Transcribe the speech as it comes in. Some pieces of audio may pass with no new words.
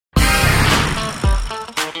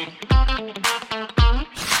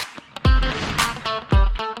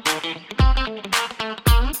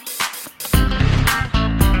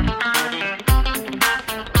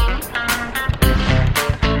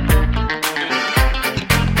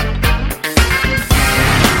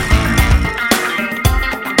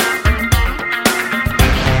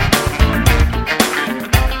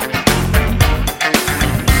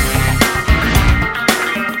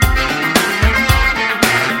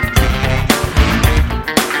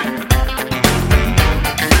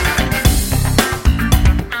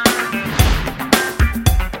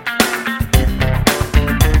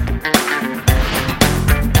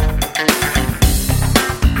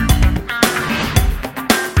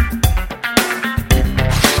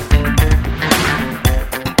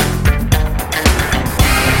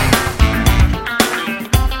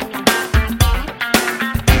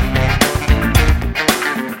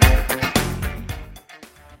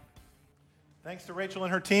Thanks to Rachel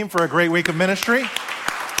and her team for a great week of ministry.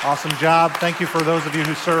 Awesome job. Thank you for those of you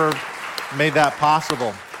who served and made that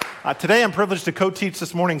possible. Today I'm privileged to co-teach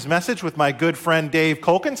this morning's message with my good friend Dave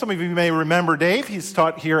Colkin. Some of you may remember Dave. He's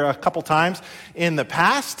taught here a couple times in the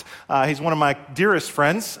past. He's one of my dearest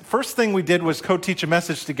friends. First thing we did was co-teach a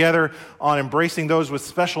message together on embracing those with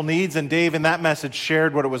special needs, and Dave in that message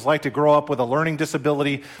shared what it was like to grow up with a learning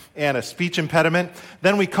disability and a speech impediment.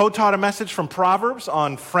 Then we co-taught a message from Proverbs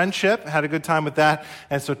on friendship, had a good time with that,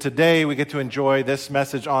 and so today we get to enjoy this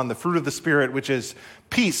message on the fruit of the Spirit, which is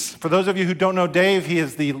peace. For those of you who don't know Dave, he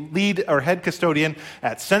is the lead or head custodian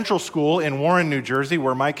at Central School in Warren, New Jersey,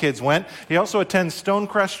 where my kids went. He also attends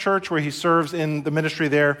Stonecrest Church, where he serves in the ministry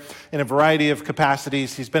there in a variety of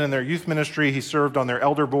capacities. He's been in their youth ministry. He served on their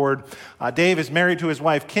elder board. Dave is married to his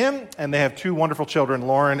wife, Kim, and they have two wonderful children,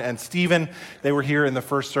 Lauren and Stephen. They were here in the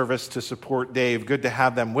first service to support Dave. Good to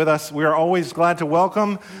have them with us. We are always glad to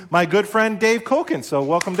welcome my good friend, Dave Colkin. So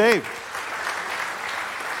welcome, Dave.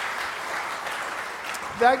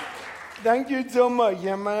 Thank you so much.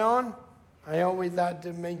 Am I on? I always have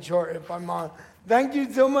to make sure if I'm on. Thank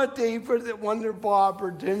you so much, Dave, for the wonderful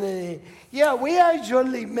opportunity. Yeah, we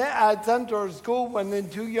actually met at Central School when the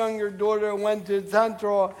two younger daughters went to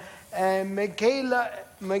Central, and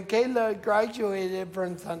Michaela graduated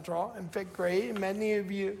from Central in 5th grade. Many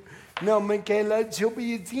of you know Michaela. She'll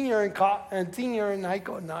be a senior in high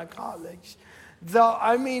school, not college. So,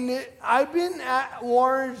 I've been at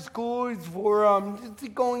Warren Schools for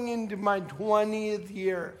just going into my 20th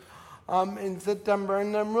year in September,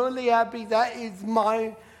 and I'm really happy. That is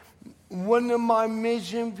one of my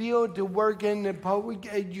mission fields, to work in the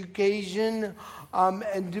public education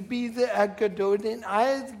and to be the custodian. I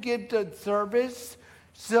have the gift of service,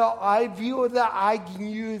 so I feel that I can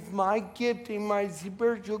use my gifting, my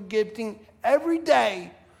spiritual gifting, every day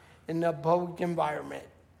in the public environment.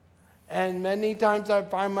 And many times I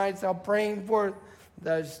find myself praying for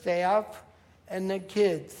the staff and the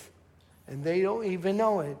kids. And they don't even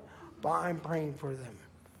know it, but I'm praying for them.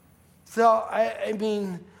 So,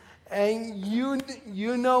 and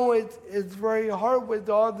you know it's very hard with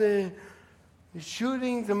all the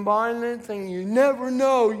shootings and violence, and you never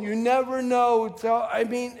know. So,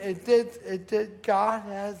 God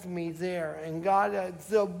has me there, and God has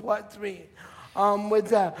still blessed me with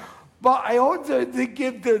that. But I also have the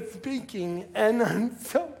gift of speaking, and I'm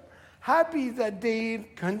so happy that Dave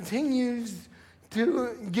continues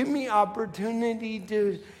to give me opportunity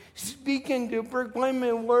to speak and to proclaim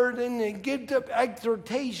a word, and the gift of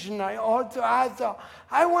exhortation I also have. So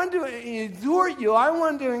I want to exhort you. I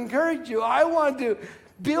want to encourage you. I want to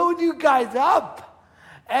build you guys up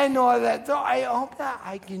and all that. So I hope that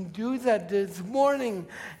I can do that this morning.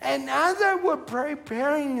 And as I was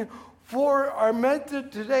preparing for our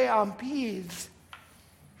message today on peace,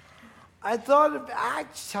 I thought of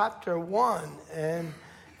Acts chapter 1,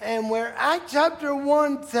 and where Acts chapter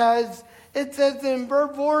 1 says in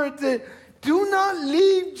verse 4, it says, "Do not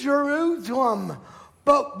leave Jerusalem,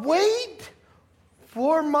 but wait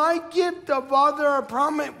for my gift of Father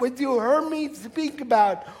promise, which you heard me speak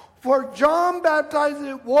about. For John baptized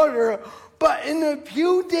with water, but in a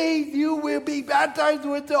few days you will be baptized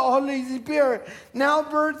with the Holy Spirit." Now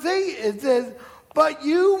verse 8, it says, "But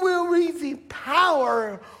you will receive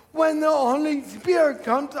power when the Holy Spirit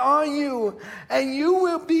comes on you, and you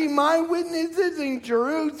will be my witnesses in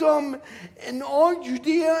Jerusalem, in all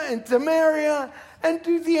Judea and Samaria, and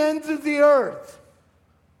to the ends of the earth."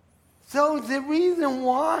 So the reason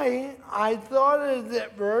why I thought of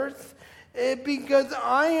that verse is because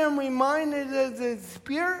I am reminded that the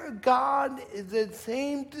Spirit of God is the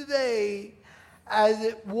same today as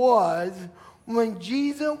it was when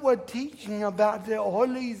Jesus was teaching about the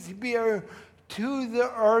Holy Spirit to the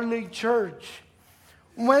early church.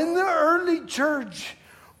 When the early church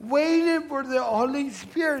waited for the Holy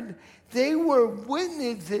Spirit, they were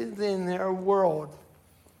witnesses in their world.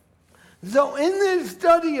 So in this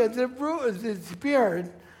study of the fruit of the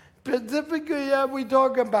Spirit, specifically as we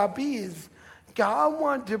talk about peace, God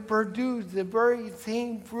wants to produce the very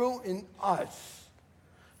same fruit in us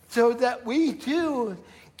so that we too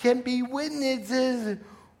can be witnesses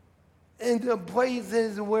in the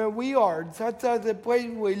places where we are, such as the place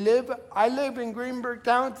we live. I live in Greenbrook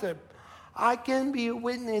Township. I can be a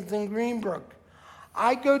witness in Greenbrook.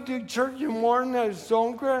 I go to church in Warren at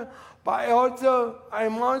Stonecrest, but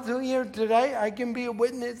I'm also here today. I can be a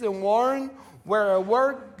witness in Warren, where I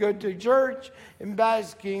work, go to church, in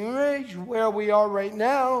Basking Ridge, where we are right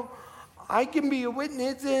now. I can be a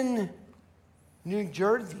witness in New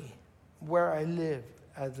Jersey, where I live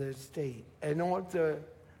as a state, and also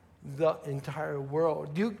the entire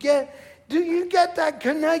world. Do you get that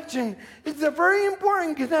connection? It's a very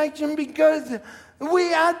important connection because we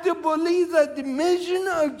have to believe that the mission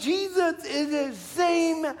of Jesus is the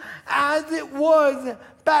same as it was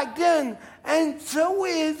back then, and so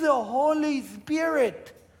is the Holy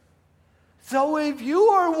Spirit. So if you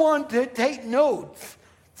are one to take notes,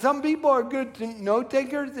 some people are good note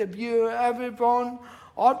takers. If you have a phone,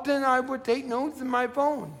 often I would take notes in my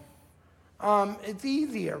phone. It's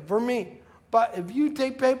easier for me. But if you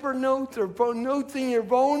take paper notes or notes in your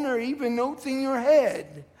phone or even notes in your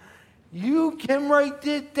head, you can write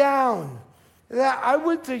it down. That I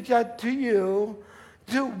would suggest to you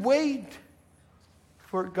to wait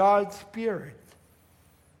for God's Spirit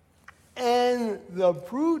and the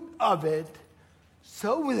fruit of it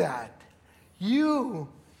so that you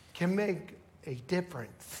can make a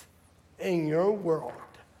difference in your world.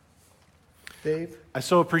 Dave? I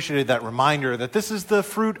so appreciated that reminder that this is the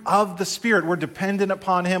fruit of the Spirit. We're dependent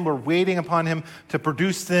upon Him. We're waiting upon Him to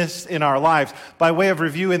produce this in our lives. By way of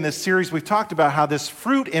review in this series, we've talked about how this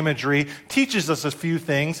fruit imagery teaches us a few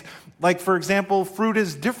things. Like, for example, fruit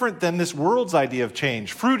is different than this world's idea of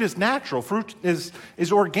change. Fruit is natural. Fruit is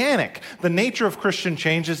organic. The nature of Christian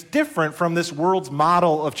change is different from this world's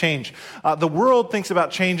model of change. The world thinks about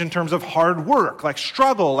change in terms of hard work, like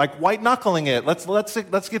struggle, like white-knuckling it.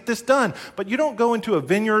 Let's get this done. But you don't go into a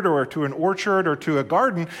vineyard or to an orchard or to a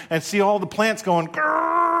garden and see all the plants going,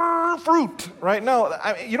 grrr, fruit, right? No,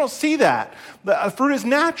 you don't see that. The fruit is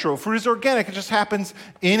natural. Fruit is organic. It just happens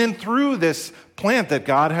in and through this plant that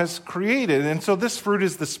God has created. And so this fruit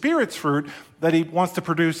is the Spirit's fruit that He wants to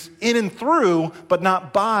produce in and through, but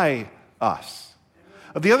not by us.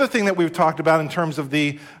 The other thing that we've talked about in terms of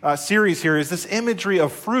the series here is this imagery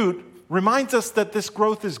of fruit reminds us that this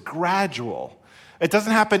growth is gradual. It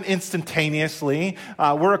doesn't happen instantaneously.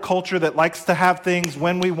 We're a culture that likes to have things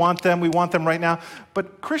when we want them right now.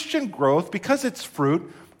 But Christian growth, because it's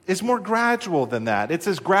fruit, is more gradual than that. It's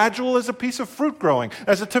as gradual as a piece of fruit growing,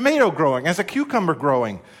 as a tomato growing, as a cucumber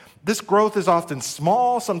growing. This growth is often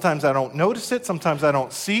small. Sometimes I don't notice it. Sometimes I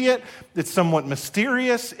don't see it. It's somewhat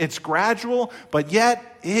mysterious. It's gradual, but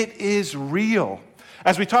yet it is real.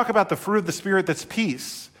 As we talk about the fruit of the Spirit that's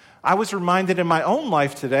peace, I was reminded in my own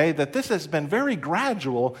life today that this has been very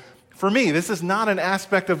gradual for me. This is not an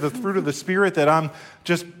aspect of the fruit of the Spirit that I'm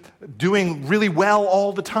just doing really well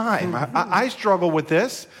all the time. I struggle with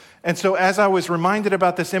this. And so as I was reminded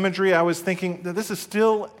about this imagery, I was thinking that this is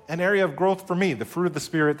still an area of growth for me, the fruit of the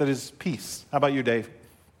Spirit that is peace. How about you, Dave?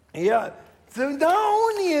 Yeah. So not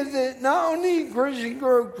only Christian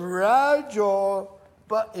growth gradual,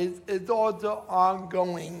 but it's also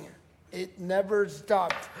ongoing. It never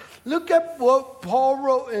stops. Look at what Paul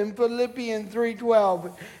wrote in Philippians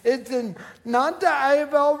 3:12. It's not that I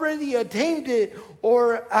have already attained it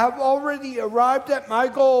or have already arrived at my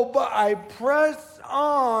goal, but I press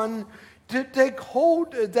on to take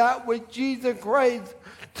hold of that which Jesus Christ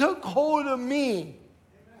took hold of me.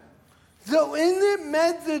 So in the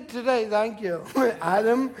message today, thank you,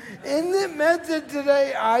 Adam. In the message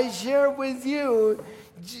today, I share with you,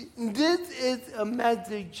 this is a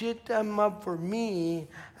message that come up for me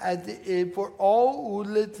as it is for all who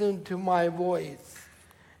listen to my voice.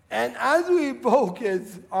 And as we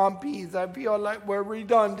focus on peace, I feel like we're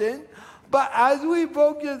redundant, but as we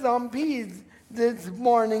focus on peace this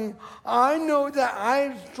morning, I know that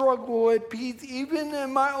I've struggled with peace even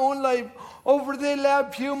in my own life over the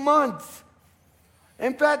last few months.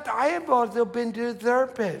 In fact, I have also been to a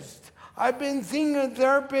therapist. I've been seeing a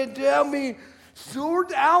therapist to help me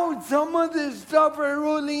sort out some of the stuff I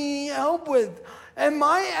really need help with. And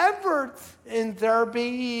my efforts in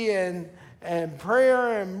therapy and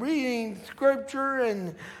prayer and reading scripture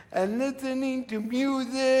and listening to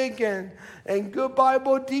music and good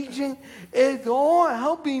Bible teaching is all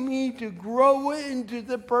helping me to grow into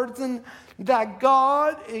the person that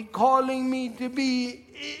God is calling me to be.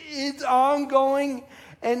 It's ongoing.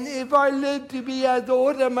 And if I live to be as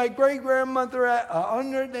old as my great-grandmother at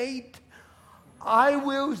 108, I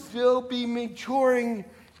will still be maturing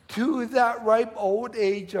to that ripe old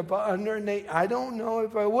age of 108. I don't know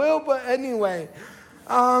if I will, but anyway.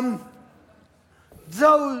 But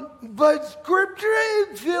Scripture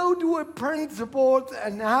is filled with principles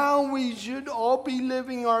and how we should all be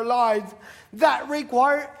living our lives that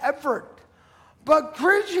require effort. But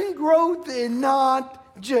Christian growth is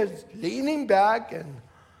not just leaning back and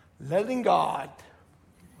letting God.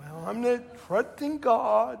 Well, I'm not trusting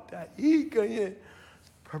God that He can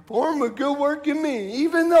perform a good work in me,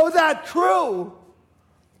 even though that's true.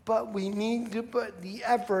 but we need to put the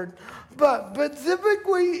effort. But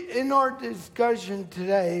specifically in our discussion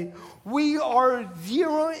today, we are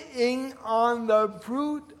zeroing on the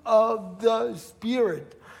fruit of the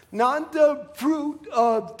Spirit, not the fruit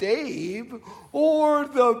of Dave or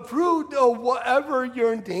the fruit of whatever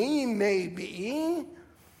your name may be.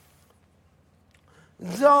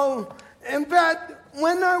 So, in fact,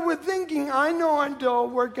 when I was thinking, I know I'm still a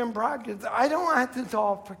work in progress. I don't have this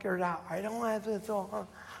all figured out.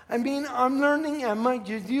 I'm learning as much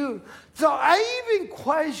as you. So I even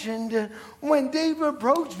questioned when Dave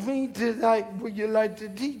approached me to would you like to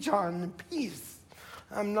teach on peace?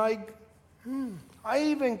 I'm like, I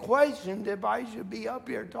even questioned if I should be up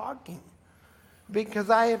here talking because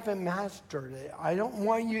I haven't mastered it. I don't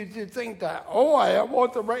want you to think that, I have all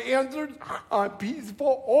the right answers. I'm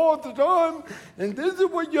peaceful all the time, and this is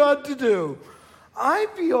what you have to do. I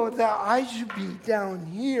feel that I should be down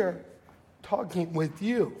here talking with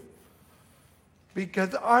you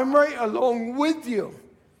because I'm right along with you.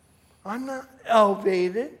 I'm not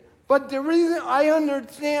elevated, but the reason I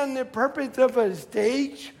understand the purpose of a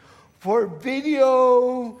stage for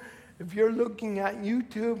video. If you're looking at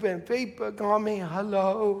YouTube and Facebook on me,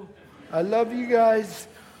 hello. I love you guys.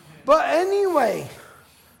 But anyway,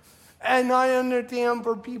 and I understand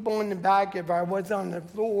for people in the back, if I was on the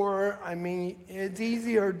floor, it's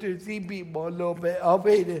easier to see people a little bit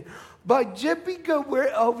elevated. But just because we're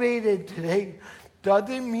elevated today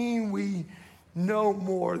doesn't mean we know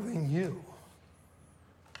more than you.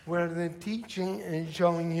 We're the teaching and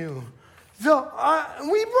showing you. So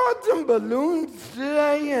we brought some balloons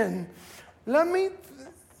today, and let me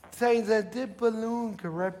say that this balloon could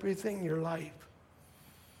represent your life.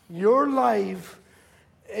 Your life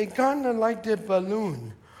is kind of like the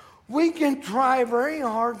balloon. We can try very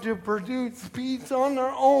hard to produce peace on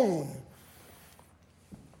our own.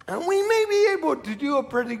 And we may be able to do a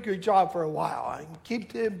pretty good job for a while and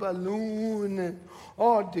keep the balloon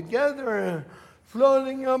all together and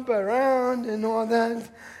floating up around and all that.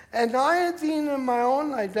 And I have seen in my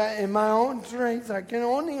own life that in my own strength, I can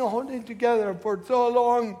only hold it together for so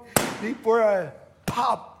long before I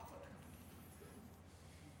pop.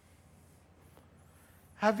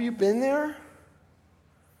 Have you been there?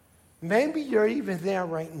 Maybe you're even there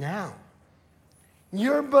right now.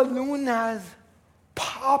 Your balloon has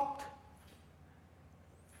popped.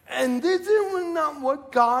 And this is not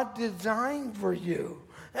what God designed for you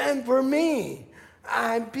and for me.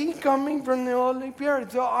 And be coming from the Holy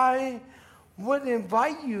Spirit. So I would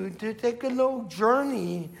invite you to take a little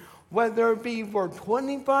journey, whether it be for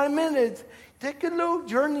 25 minutes, take a little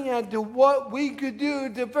journey into what we could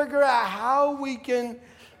do to figure out how we can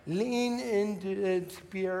lean into the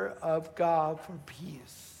Spirit of God for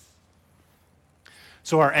peace.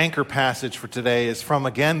 So our anchor passage for today is from,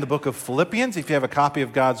 again, the book of Philippians. If you have a copy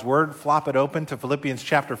of God's Word, flop it open to Philippians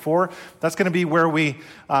chapter 4. That's going to be where we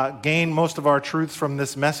gain most of our truths from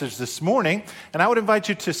this message this morning. And I would invite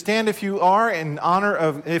you to stand if you're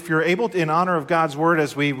able to, in honor of God's Word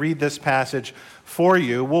as we read this passage for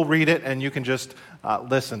you. We'll read it and you can just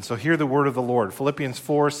listen. So hear the word of the Lord. Philippians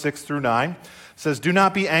 4, 6 through 9 says, "Do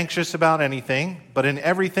not be anxious about anything, but in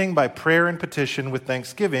everything by prayer and petition with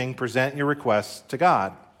thanksgiving, present your requests to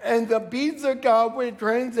God. And the peace of God, which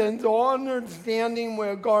transcends all understanding,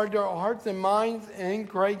 will guard your hearts and minds in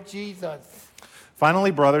Christ Jesus. Finally,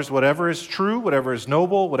 brothers, whatever is true, whatever is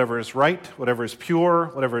noble, whatever is right, whatever is pure,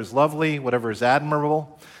 whatever is lovely, whatever is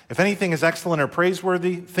admirable, if anything is excellent or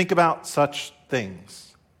praiseworthy, think about such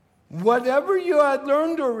things. Whatever you have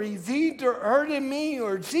learned or received or heard in me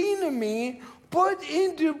or seen in me, put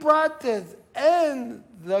into practice, and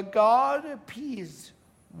the God of peace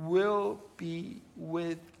will be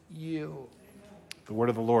with you." The word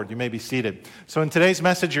of the Lord. You may be seated. So in today's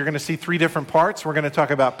message, you're going to see three different parts. We're going to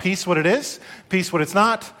talk about peace, what it is, peace, what it's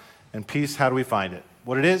not, and peace, how do we find it?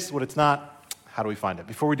 What it is, what it's not, how do we find it?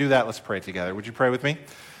 Before we do that, let's pray together. Would you pray with me?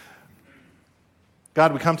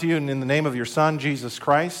 God, we come to you in the name of your Son, Jesus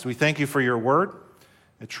Christ. We thank you for your word.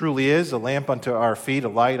 It truly is a lamp unto our feet, a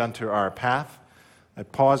light unto our path. I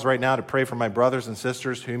pause right now to pray for my brothers and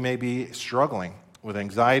sisters who may be struggling with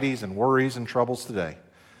anxieties and worries and troubles today.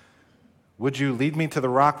 Would you lead me to the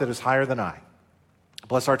rock that is higher than I?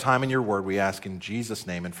 Bless our time in your word, we ask in Jesus'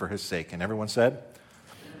 name and for his sake. And everyone said,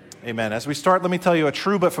 Amen. As we start, let me tell you a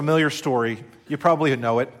true but familiar story. You probably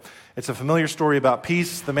know it. It's a familiar story about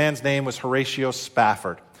peace. The man's name was Horatio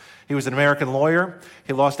Spafford. He was an American lawyer.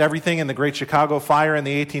 He lost everything in the Great Chicago Fire in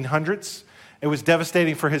the 1800s. It was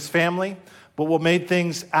devastating for his family, But what made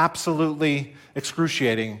things absolutely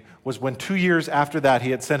excruciating was when 2 years after that,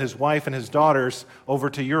 he had sent his wife and his daughters over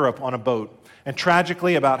to Europe on a boat. And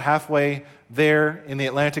tragically, about halfway there in the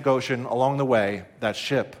Atlantic Ocean, along the way, that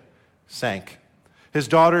ship sank. His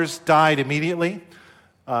daughters died immediately.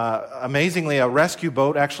 Amazingly, a rescue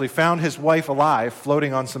boat actually found his wife alive,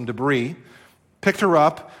 floating on some debris, picked her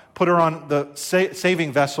up, put her on the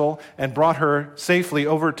saving vessel, and brought her safely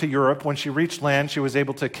over to Europe. When she reached land, she was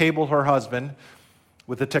able to cable her husband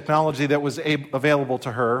with the technology that was available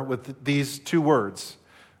to her with these 2 words,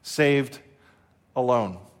 saved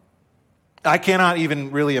alone. I cannot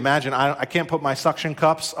even really imagine. I can't put my suction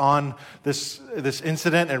cups on this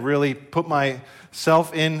incident and really put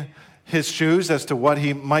myself in his shoes as to what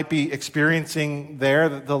he might be experiencing there.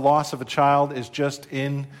 The loss of a child is just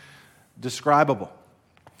indescribable.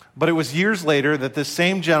 But it was years later that this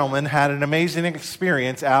same gentleman had an amazing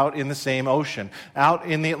experience out in the same ocean, out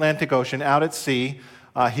in the Atlantic Ocean, out at sea.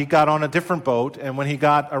 He got on a different boat, and when he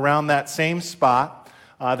got around that same spot,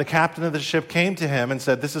 the captain of the ship came to him and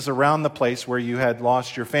said, "This is around the place where you had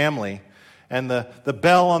lost your family." And the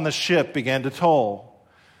bell on the ship began to toll.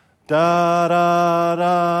 Da, da,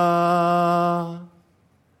 da.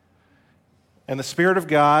 And the Spirit of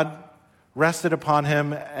God rested upon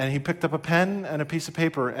him, and he picked up a pen and a piece of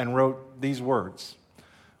paper and wrote these words: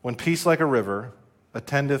 "When peace like a river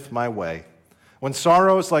attendeth my way, when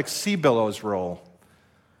sorrows like sea billows roll,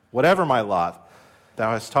 whatever my lot,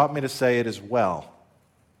 thou hast taught me to say, it is well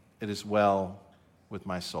with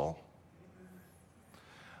my soul."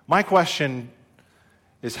 My question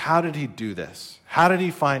is, how did he do this? How did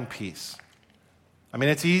he find peace? I mean,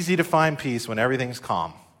 it's easy to find peace when everything's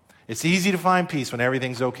calm. It's easy to find peace when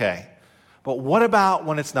everything's okay. But what about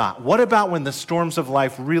when it's not? What about when the storms of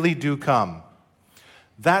life really do come?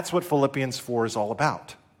 That's what Philippians 4 is all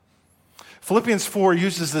about. Philippians 4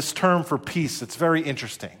 uses this term for peace. It's very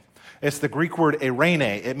interesting. It's the Greek word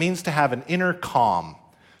eirene. It means to have an inner calm,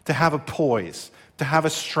 to have a poise, to have a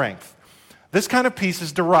strength. This kind of peace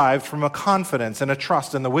is derived from a confidence and a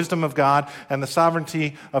trust in the wisdom of God and the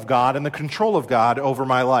sovereignty of God and the control of God over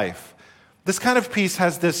my life. This kind of peace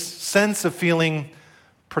has this sense of feeling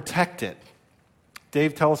protected.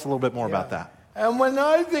 Dave, tell us a little bit more about that. And when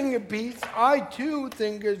I think of peace, I too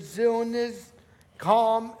think of stillness,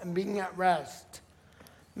 calm, and being at rest.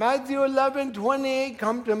 Matthew 11:28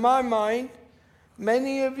 come to my mind.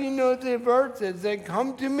 Many of you know the verses that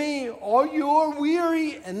come to me, all you are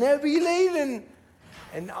weary and heavy laden,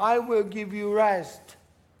 and I will give you rest.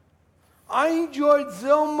 I enjoyed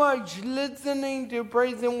so much listening to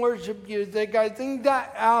praise and worship music. I think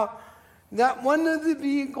that one of the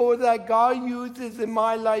vehicles that God uses in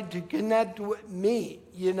my life to connect with me,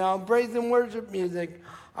 praise and worship music.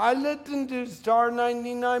 I listen to Star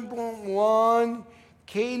 99.1,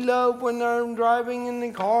 Caleb when I'm driving in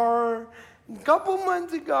the car. A couple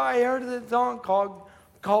months ago, I heard a song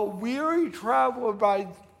called Weary Traveler by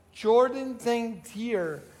Jordan St.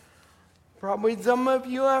 Cyr. Probably some of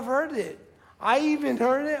you have heard it. I even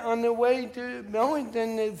heard it on the way to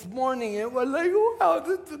Millington this morning. It was like, wow,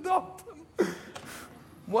 this is awesome.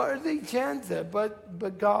 What are the chances?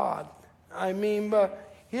 But God.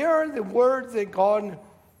 But here are the words that God,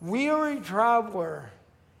 weary traveler,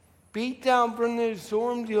 beat down from the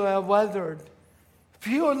storms you have weathered.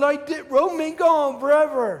 Feel like that road may go on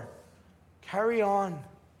forever. Carry on.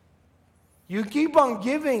 You keep on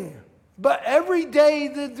giving, but every day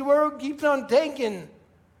this world keeps on taking.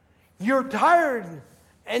 You're tired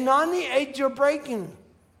and on the edge of breaking.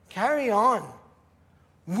 Carry on.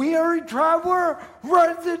 Weary traveler,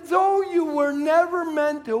 rest as though you were never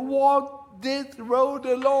meant to walk this road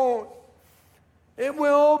alone. It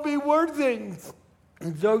will all be worth it.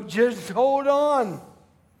 So just hold on.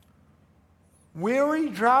 Weary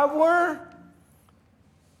traveler,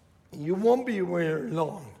 you won't be weary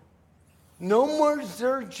long. No more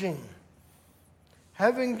searching.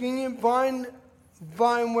 Heaven can you find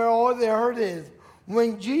where all the hurt is.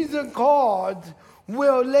 When Jesus calls,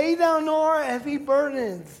 we'll lay down our heavy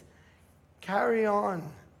burdens. Carry on.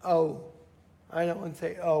 Oh, I don't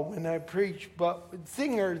say oh when I preach, but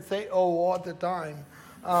singers say oh all the time.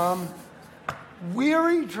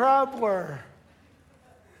 Weary traveler,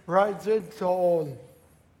 writes its soul.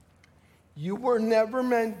 You were never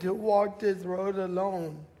meant to walk this road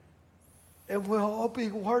alone. It will all be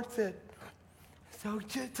worth it. So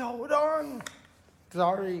just hold on.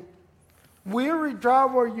 Sorry. Weary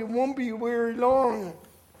traveler, you won't be weary long.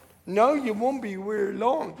 No, you won't be weary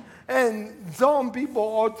long. And some people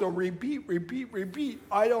also repeat.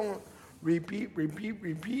 I don't repeat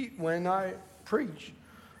when I preach.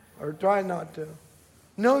 Or try not to.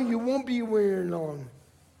 No, you won't be weary long.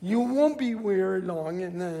 You won't be very long,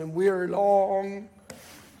 and then we're long.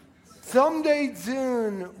 Someday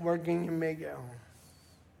soon, we're going to make it home.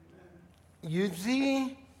 You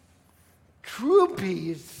see, true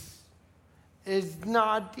peace is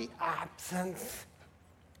not the absence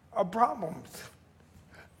of problems.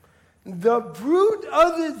 The fruit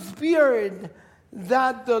of the Spirit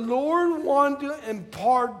that the Lord wants to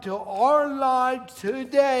impart to our lives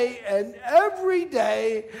today and every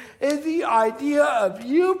day is the idea of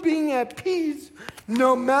you being at peace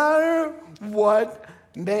no matter what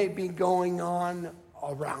may be going on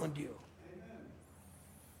around you.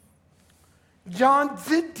 John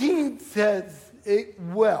 16 says it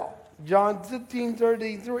well. John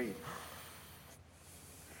 16:33.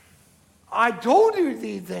 I told you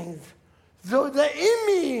these things so that in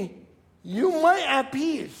me you might have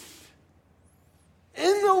peace.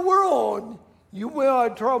 In the world you will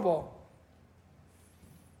have trouble.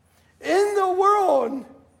 In the world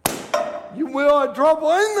you will have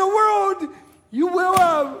trouble. In the world you will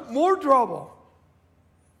have more trouble.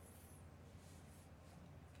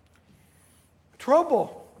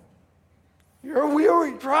 Trouble. You're a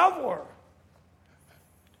weary traveler.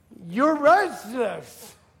 You're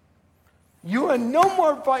restless. You have no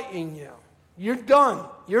more fight in you. You're done.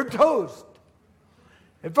 You're toast.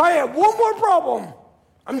 If I have one more problem,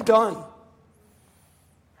 I'm done.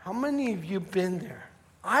 How many of you have been there?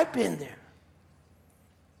 I've been there.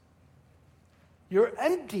 You're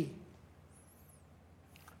empty.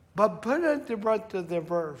 But put it the rest of the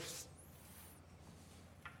verse.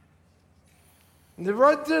 The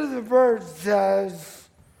rest of the verse says,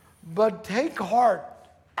 but take heart.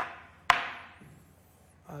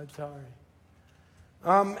 I'm sorry.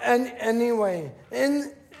 And anyway,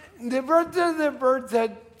 in the rest of the verse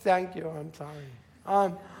said, thank you, I'm sorry.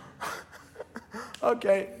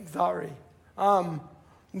 Okay, sorry.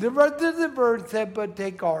 The rest of the verse said, but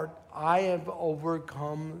take heart, I have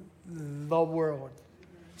overcome the world.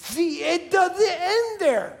 See, it doesn't end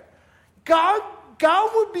there. God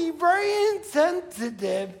would be very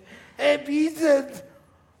insensitive if he said,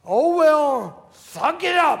 oh, well, suck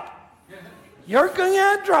it up. You're going to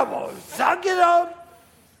have trouble. Suck it up.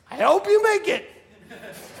 I hope you make it.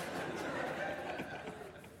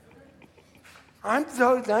 I'm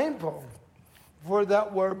so thankful for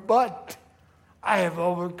that word, but I have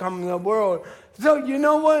overcome the world. So you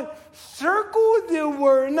know what? Circle the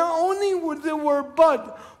word, not only with the word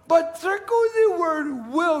but circle the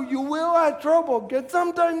word will. You will have trouble. Because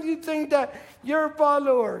sometimes you think that you're a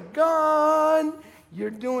follower of God. You're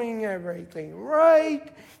doing everything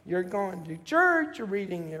right. You're going to church. You're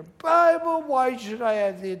reading your Bible. Why should I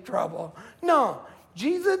have the trouble? No.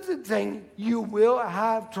 Jesus is saying you will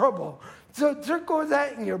have trouble. So circle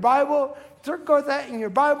that in your Bible. Circle that in your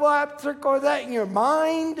Bible app. Circle that in your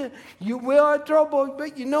mind. You will have trouble.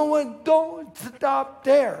 But you know what? Don't stop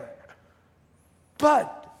there.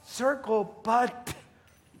 But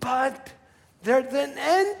there's an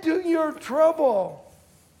end to your trouble.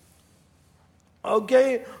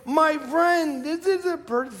 Okay, my friend, this is a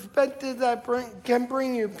perspective that can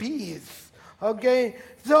bring you peace. Okay,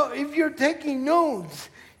 so if you're taking notes,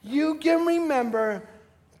 you can remember,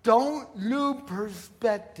 don't lose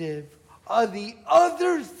perspective of the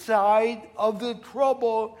other side of the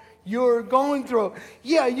trouble you're going through.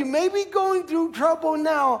 Yeah, you may be going through trouble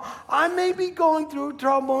now. I may be going through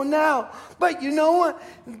trouble now. But you know what?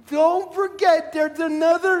 Don't forget there's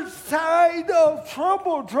another side of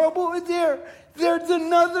trouble. Trouble is there. There's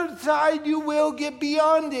another side you will get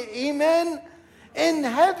beyond it. Amen? In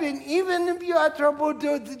heaven, even if you have trouble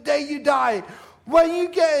till the day you die, when you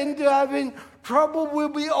get into heaven, trouble will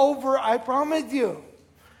be over. I promise you.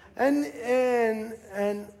 And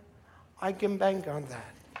I can bank on that.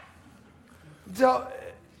 So,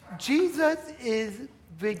 Jesus is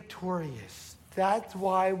victorious. That's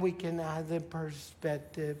why we can have the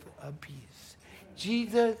perspective of peace.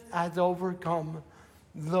 Jesus has overcome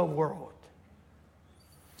the world.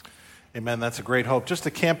 Amen. That's a great hope. Just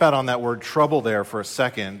to camp out on that word trouble there for a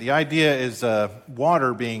second, the idea is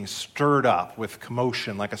water being stirred up with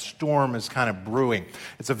commotion, like a storm is kind of brewing.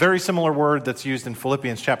 It's a very similar word that's used in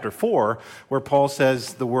Philippians chapter 4, where Paul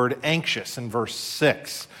says the word anxious in verse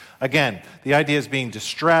 6. Again, the idea is being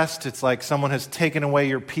distressed. It's like someone has taken away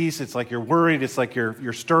your peace. It's like you're worried. It's like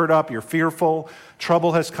you're stirred up. You're fearful.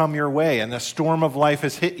 Trouble has come your way, and the storm of life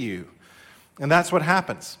has hit you. And that's what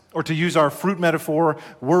happens. Or to use our fruit metaphor,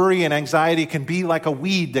 worry and anxiety can be like a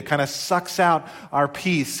weed that kind of sucks out our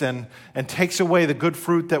peace and takes away the good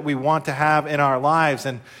fruit that we want to have in our lives.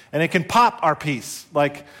 And it can pop our peace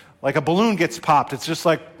like a balloon gets popped. It's just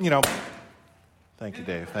like, thank you,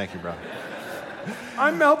 Dave. Thank you, brother.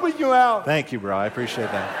 I'm helping you out. Thank you, bro. I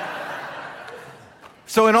appreciate that.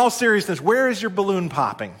 So in all seriousness, where is your balloon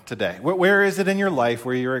popping today? Where is it in your life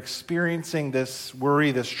where you're experiencing this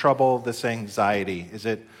worry, this trouble, this anxiety? Is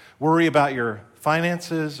it worry about your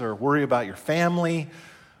finances or worry about your family,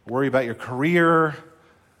 worry about your career,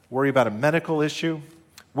 worry about a medical issue?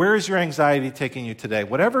 Where is your anxiety taking you today?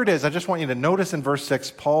 Whatever it is, I just want you to notice in verse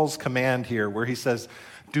 6, Paul's command here where he says,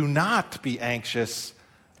 do not be anxious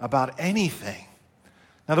about anything.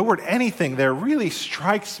 Now, the word anything there really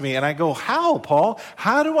strikes me, and I go, how, Paul?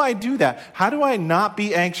 How do I do that? How do I not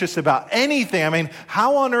be anxious about anything? I mean,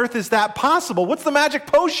 how on earth is that possible? What's the magic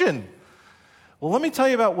potion? Well, let me tell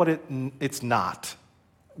you about what it's not.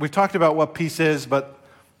 We've talked about what peace is, but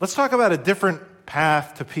let's talk about a different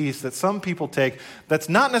path to peace that some people take that's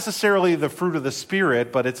not necessarily the fruit of the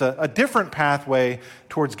Spirit, but it's a different pathway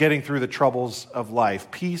towards getting through the troubles of life.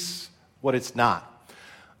 Peace, what it's not.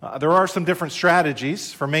 There are some different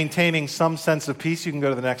strategies for maintaining some sense of peace. You can go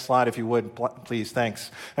to the next slide if you would, please. Thanks.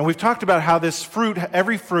 And we've talked about how this fruit,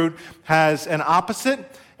 every fruit has an opposite,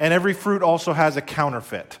 and every fruit also has a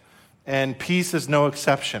counterfeit. And peace is no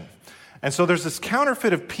exception. And so there's this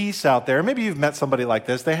counterfeit of peace out there. Maybe you've met somebody like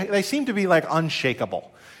this. They seem to be like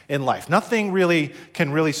unshakable in life. Nothing really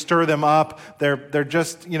can really stir them up. They're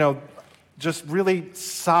just, just really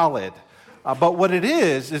solid. But what it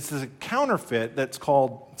is, it's a counterfeit that's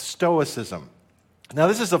called Stoicism. Now,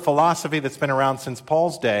 this is a philosophy that's been around since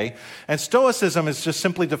Paul's day, and Stoicism is just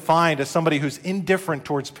simply defined as somebody who's indifferent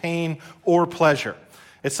towards pain or pleasure.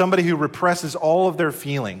 It's somebody who represses all of their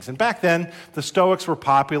feelings. And back then, the Stoics were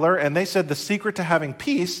popular, and they said the secret to having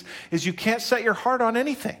peace is you can't set your heart on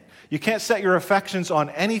anything. You can't set your affections on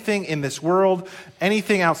anything in this world,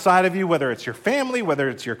 anything outside of you, whether it's your family, whether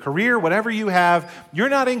it's your career, whatever you have. You're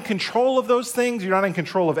not in control of those things. You're not in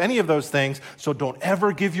control of any of those things. So don't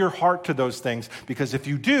ever give your heart to those things, because if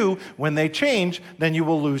you do, when they change, then you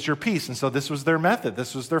will lose your peace. And so this was their method.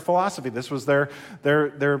 This was their philosophy. This was their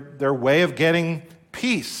way of getting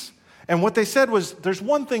peace. And what they said was, there's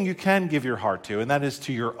one thing you can give your heart to, and that is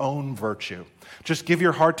to your own virtue. Just give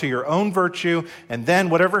your heart to your own virtue, and then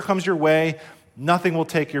whatever comes your way, nothing will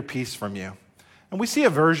take your peace from you. And we see a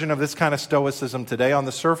version of this kind of stoicism today. On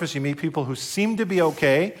the surface, you meet people who seem to be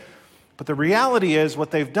okay, but the reality is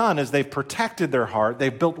what they've done is they've protected their heart.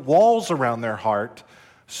 They've built walls around their heart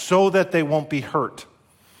so that they won't be hurt.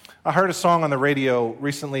 I heard a song on the radio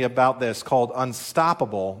recently about this called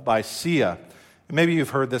Unstoppable by Sia. Maybe you've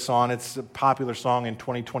heard this on. It's a popular song in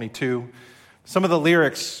 2022. Some of the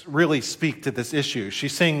lyrics really speak to this issue. She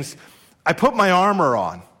sings, I put my armor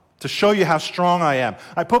on to show you how strong I am.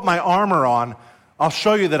 I put my armor on. I'll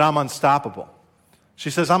show you that I'm unstoppable. She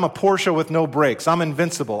says, I'm a Porsche with no brakes. I'm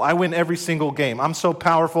invincible. I win every single game. I'm so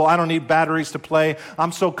powerful. I don't need batteries to play.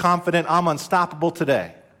 I'm so confident. I'm unstoppable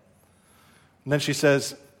today. And then she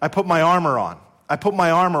says, I put my armor on. I put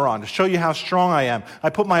my armor on to show you how strong I am. I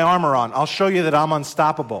put my armor on. I'll show you that I'm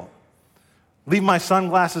unstoppable. Leave my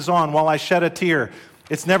sunglasses on while I shed a tear.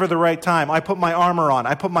 It's never the right time. I put my armor on.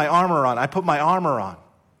 I put my armor on. I put my armor on.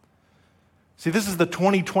 See, this is the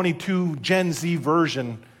 2022 Gen Z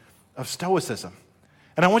version of Stoicism.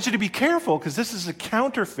 And I want you to be careful, because this is a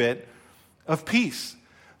counterfeit of peace.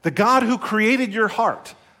 The God who created your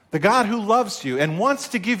heart, the God who loves you and wants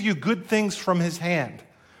to give you good things from his hand,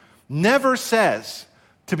 never says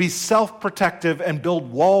to be self-protective and build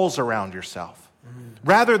walls around yourself.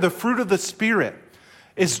 Rather, the fruit of the Spirit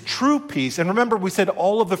is true peace. And remember, we said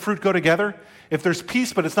all of the fruit go together. If there's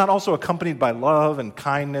peace, but it's not also accompanied by love and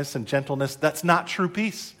kindness and gentleness, that's not true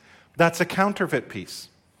peace. That's a counterfeit peace.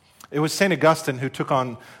 It was St. Augustine who took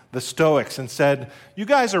on the Stoics and said, you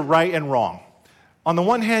guys are right and wrong. On the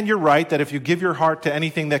one hand, you're right that if you give your heart to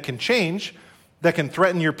anything that can change, that can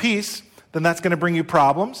threaten your peace, then that's going to bring you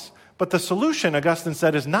problems. But the solution, Augustine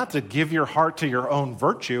said, is not to give your heart to your own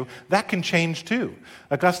virtue. That can change too.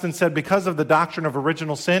 Augustine said, because of the doctrine of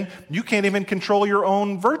original sin, you can't even control your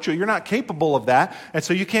own virtue. You're not capable of that, and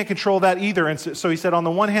so you can't control that either. And so he said, on the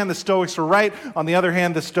one hand, the Stoics were right. On the other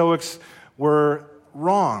hand, the Stoics were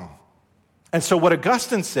wrong. And so what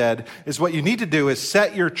Augustine said is what you need to do is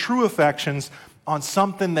set your true affections on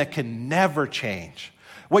something that can never change.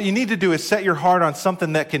 What you need to do is set your heart on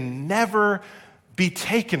something that can never be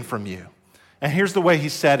taken from you. And here's the way he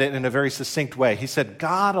said it in a very succinct way. He said,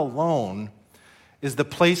 God alone is the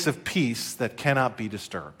place of peace that cannot be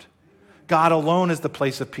disturbed. God alone is the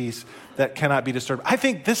place of peace that cannot be disturbed. I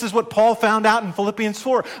think this is what Paul found out in Philippians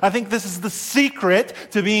 4. I think this is the secret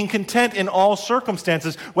to being content in all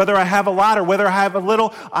circumstances. Whether I have a lot or whether I have a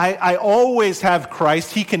little, I always have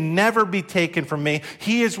Christ. He can never be taken from me.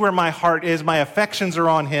 He is where my heart is. My affections are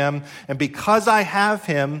on him. And because I have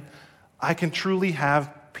him, I can truly have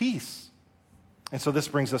peace. And so this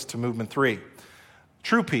brings us to movement 3.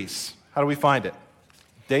 True peace. How do we find it?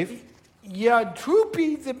 Dave? Yeah, true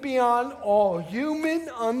peace is beyond all human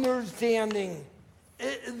understanding.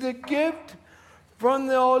 It is a gift from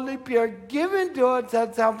the Holy Spirit given to us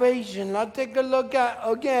at salvation. Let's take a look at,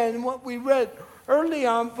 again, what we read early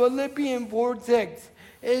on, Philippians 4:6.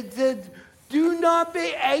 It says, do not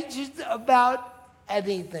be anxious about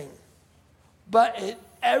anything, but in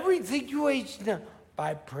every situation,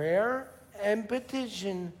 by prayer and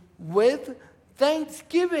petition, with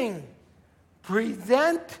thanksgiving,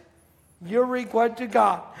 present your request to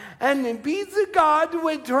God. And the peace of God,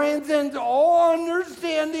 which transcends all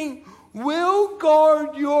understanding, will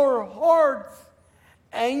guard your hearts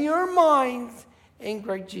and your minds in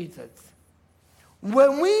Christ Jesus.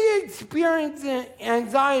 When we experience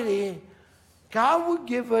anxiety, God will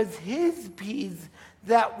give us his peace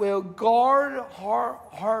that will guard our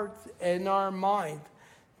hearts and our minds.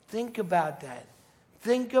 Think about that.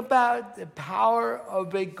 Think about the power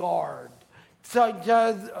of a guard, such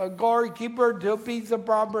as a guard keeper to a piece of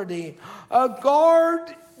property. A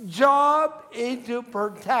guard job is to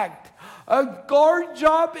protect. A guard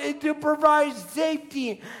job is to provide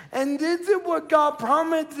safety. And this is what God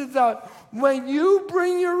promises us. When you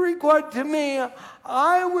bring your request to me,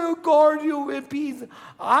 I will guard you with peace.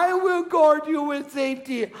 I will guard you with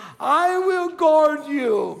safety. I will guard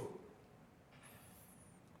you.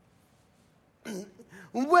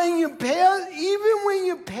 When you pass, even when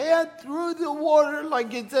you pass through the water,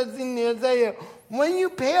 like it says in Isaiah, when you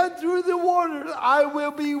pass through the water, I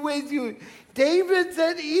will be with you. David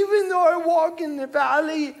said, even though I walk in the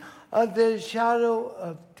valley of the shadow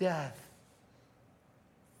of death,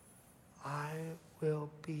 I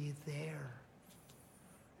will be there.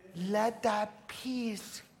 Let that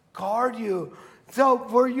peace guard you. So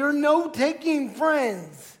for your note-taking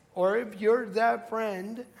friends, or if you're that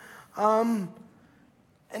friend,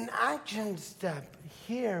 an action step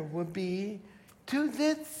here would be to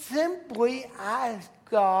just simply ask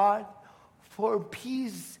God for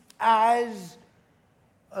peace as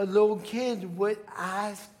a little kid would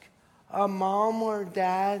ask a mom or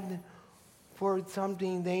dad for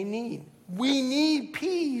something they need. We need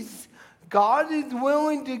peace. God is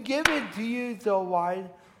willing to give it to you, so why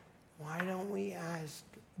don't we ask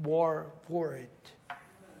more for it?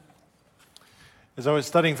 As I was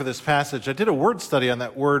studying for this passage, I did a word study on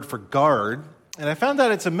that word for guard, and I found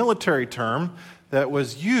out it's a military term that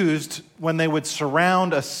was used when they would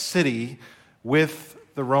surround a city with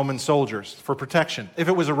the Roman soldiers for protection. If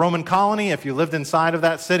it was a Roman colony, if you lived inside of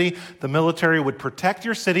that city, the military would protect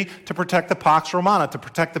your city to protect the Pax Romana, to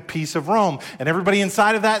protect the peace of Rome. And everybody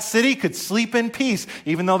inside of that city could sleep in peace.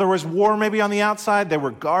 Even though there was war maybe on the outside, they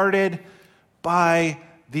were guarded by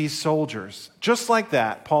these soldiers. Just like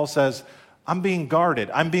that, Paul says, I'm being guarded.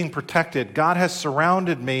 I'm being protected. God has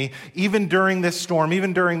surrounded me even during this storm,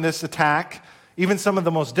 even during this attack, even some of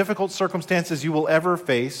the most difficult circumstances you will ever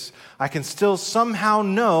face. I can still somehow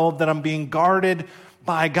know that I'm being guarded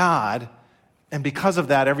by God. And because of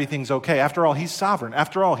that, everything's okay. After all, he's sovereign.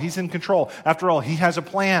 After all, he's in control. After all, he has a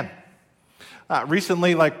plan.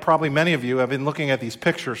 Recently, like probably many of you, I've been looking at these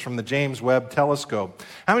pictures from the James Webb Telescope.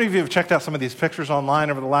 How many of you have checked out some of these pictures online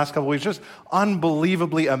over the last couple of weeks? Just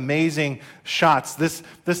unbelievably amazing shots. This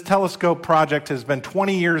telescope project has been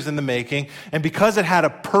 20 years in the making, and because it had a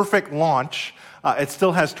perfect launch, it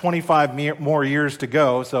still has 25 more years to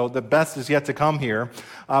go, so the best is yet to come here.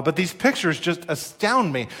 But these pictures just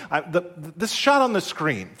astound me. This shot on the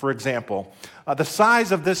screen, for example, the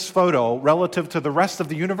size of this photo relative to the rest of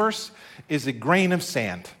the universe is a grain of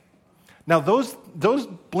sand. Now, those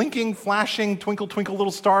blinking, flashing, twinkle, twinkle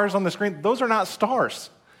little stars on the screen, those are not stars.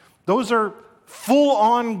 Those are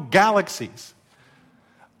full-on galaxies.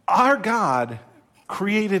 Our God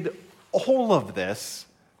created all of this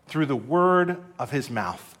through the word of his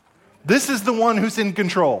mouth. This is the one who's in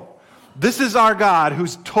control. This is our God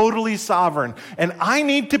who's totally sovereign. And I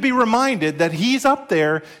need to be reminded that he's up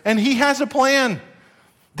there and he has a plan.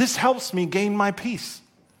 This helps me gain my peace.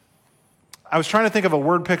 I was trying to think of a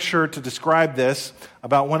word picture to describe this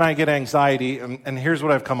about when I get anxiety, and here's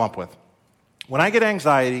what I've come up with. When I get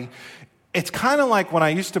anxiety, it's kind of like when I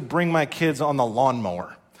used to bring my kids on the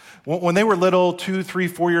lawnmower. When they were little, 2, 3,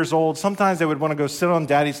 4 years old, sometimes they would want to go sit on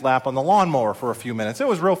daddy's lap on the lawnmower for a few minutes. It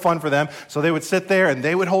was real fun for them. So they would sit there and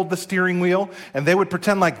they would hold the steering wheel and they would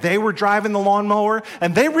pretend like they were driving the lawnmower.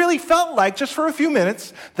 And they really felt like, just for a few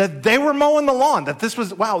minutes, that they were mowing the lawn, that this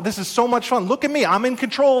was, wow, this is so much fun. Look at me. I'm in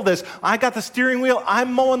control of this. I got the steering wheel.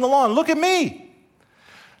 I'm mowing the lawn. Look at me.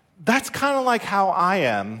 That's kind of like how I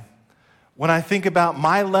am when I think about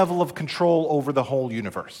my level of control over the whole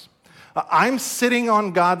universe. I'm sitting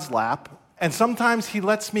on God's lap, and sometimes He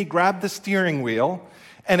lets me grab the steering wheel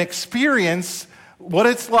and experience what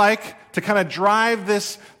it's like to kind of drive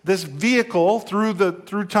this vehicle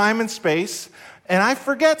through time and space. And I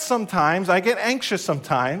forget sometimes, I get anxious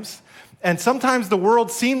sometimes, and sometimes the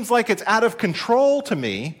world seems like it's out of control to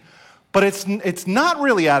me, but it's not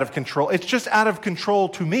really out of control. It's just out of control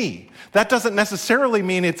to me. That doesn't necessarily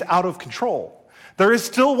mean it's out of control. There is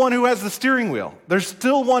still one who has the steering wheel. There's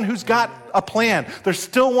still one who's got a plan. There's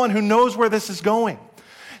still one who knows where this is going.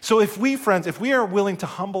 So if we are willing to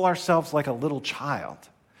humble ourselves like a little child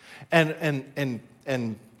and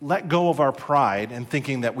let go of our pride and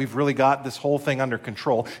thinking that we've really got this whole thing under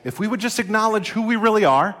control, if we would just acknowledge who we really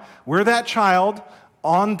are, we're that child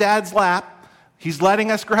on Dad's lap. He's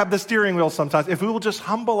letting us grab the steering wheel sometimes. If we will just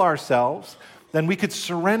humble ourselves, then we could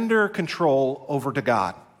surrender control over to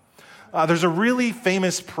God. There's a really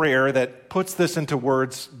famous prayer that puts this into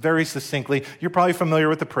words very succinctly. You're probably familiar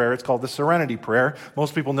with the prayer. It's called the Serenity Prayer.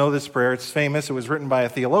 Most people know this prayer. It's famous. It was written by a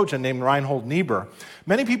theologian named Reinhold Niebuhr.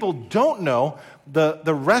 Many people don't know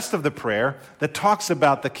the rest of the prayer that talks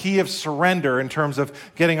about the key of surrender in terms of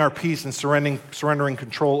getting our peace and surrendering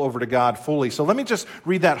control over to God fully. So let me just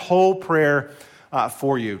read that whole prayer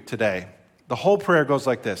for you today. The whole prayer goes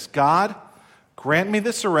like this. God, grant me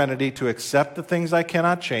the serenity to accept the things I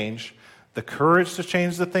cannot change, the courage to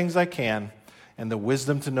change the things I can, and the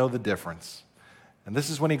wisdom to know the difference. And this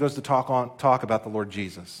is when he goes to talk about the Lord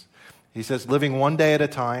Jesus. He says, living one day at a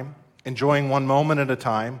time, enjoying one moment at a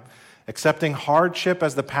time, accepting hardship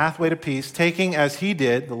as the pathway to peace, taking as he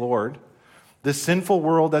did, the Lord, this sinful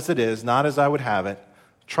world as it is, not as I would have it,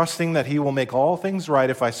 trusting that he will make all things right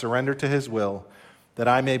if I surrender to his will, that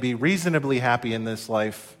I may be reasonably happy in this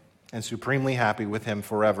life and supremely happy with him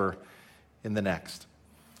forever in the next.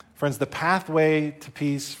 Friends, the pathway to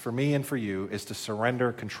peace for me and for you is to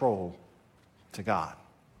surrender control to God.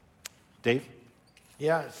 Dave?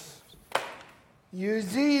 Yes. You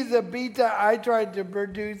see, the peace that I tried to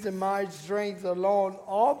produce in my strength alone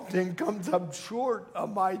often comes up short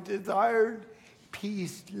of my desired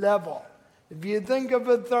peace level. If you think of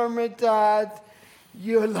a thermostat,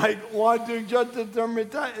 you want to adjust the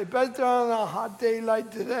thermostat, especially on a hot day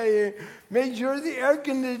like today. Make sure the air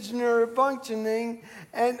conditioner is functioning,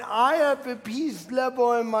 and I have a peace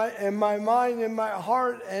level in my mind, in my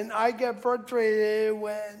heart, and I get frustrated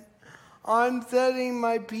when I'm setting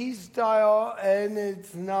my peace dial and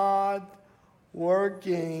it's not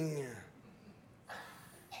working.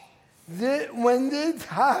 When this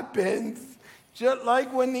happens, just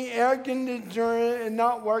like when the air conditioner is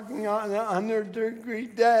not working on a 100-degree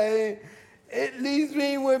day, it leaves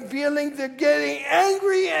me with feelings of getting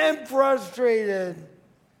angry and frustrated.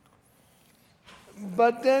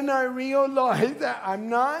 But then I realized that I'm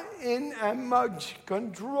not in as much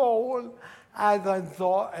control as I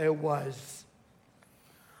thought I was.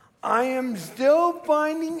 I am still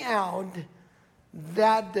finding out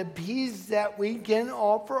that the peace that we can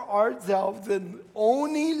offer ourselves is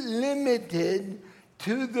only limited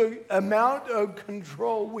to the amount of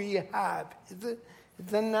control we have.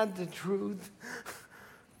 Isn't that the truth?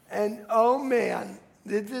 And oh man,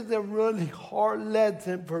 this is a really hard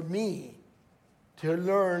lesson for me to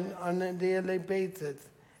learn on a daily basis.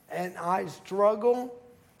 And I struggle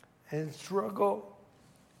and struggle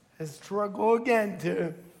and struggle again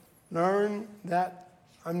to learn that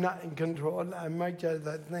I'm not in control as much as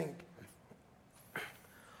I think.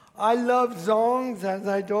 I love songs, as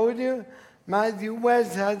I told you. Matthew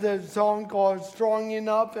West has a song called Strong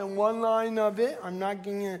Enough, and one line of it, I'm not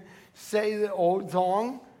going to say the old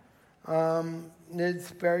song, let's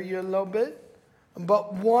spare you a little bit.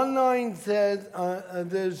 But one line says,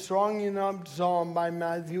 the Strong Enough song by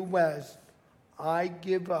Matthew West, I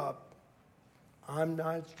give up. I'm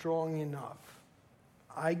not strong enough.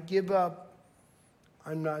 I give up.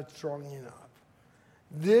 I'm not strong enough.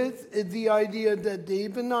 This is the idea that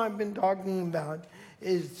Dave and I have been talking about,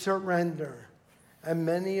 is surrender. And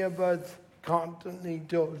many of us constantly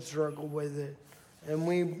do struggle with it. And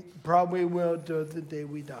we probably will till the day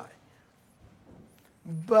we die.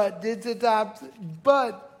 But this is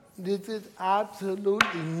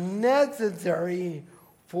absolutely necessary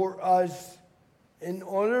for us in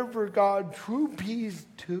order for God, true peace,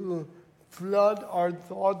 to flood our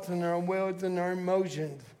thoughts and our wills and our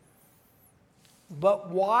emotions. But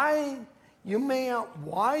why, you may ask,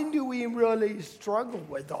 why do we really struggle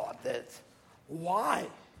with all this? Why?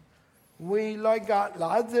 We got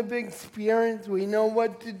lots of experience. We know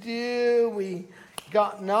what to do. We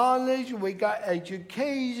got knowledge. We got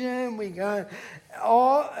education. We got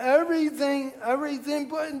everything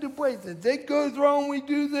put into place. If it goes wrong, we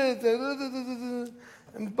do this.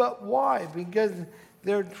 But why? Because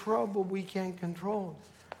there's trouble we can't control.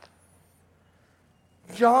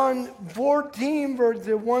 John 14,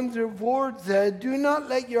 verses 1 through 4 said, "Do not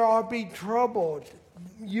let your heart be troubled.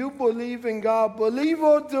 You believe in God. Believe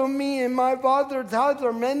also me. In my Father's house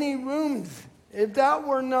are many rooms. If that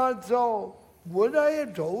were not so, would I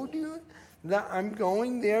have told you that I'm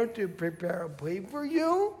going there to prepare a place for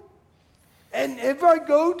you? And if I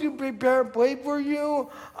go to prepare a place for you,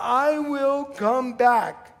 I will come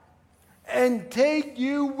back and take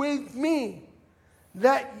you with me,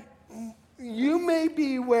 that you may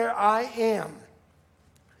be where I am.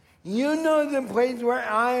 You know the place where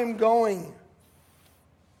I am going."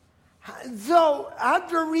 So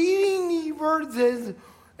after reading these verses,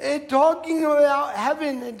 and talking about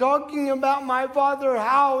heaven, and talking about my Father's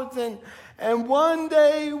house, and one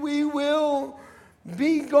day we will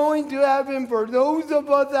be going to heaven, for those of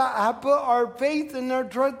us that have put our faith and our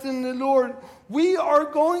trust in the Lord, we are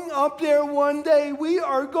going up there one day. We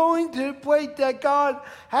are going to a place that God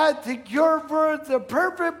has secured for us, a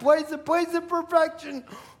perfect place, a place of perfection.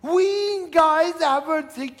 We guys have a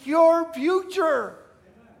secure future.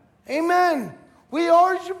 Amen. We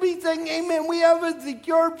all should be saying amen. We have a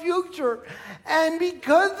secure future. And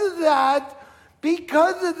because of that,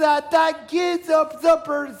 that gives us the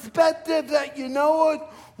perspective that, you know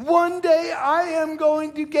what, one day I am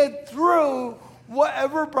going to get through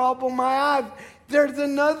whatever problem I have. There's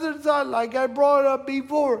another side, like I brought up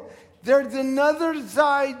before. There's another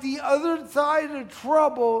side. The other side of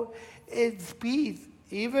trouble is peace,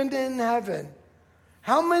 even in heaven.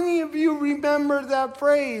 How many of you remember that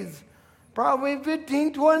phrase? Probably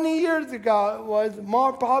 15, 20 years ago, it was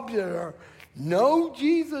more popular. Know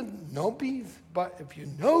Jesus, no peace. But if you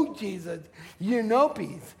know Jesus, you know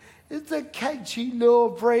peace. It's a catchy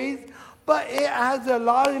little phrase, but it has a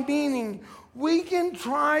lot of meaning. We can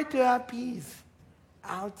try to have peace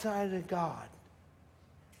outside of God,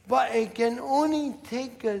 but it can only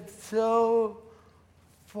take us so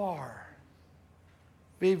far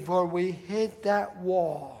before we hit that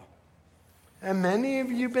wall. And many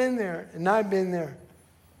of you have been there, and I've been there.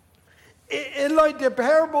 It's like the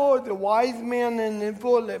parable of the wise man and the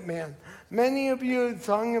foolish man. Many of you have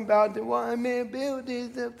sung about the wise man built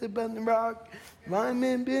his house upon the rock. Wise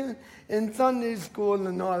man built in Sunday school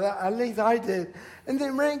and all that. At least I did. And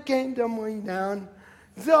then rain came tumbling down.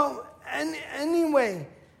 So, anyway,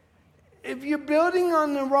 if you're building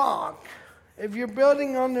on the rock,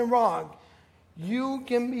 you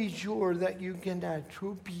can be sure that you can have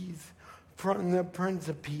true peace from the Prince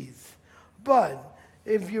of Peace. But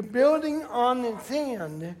if you're building on the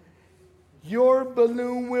sand, your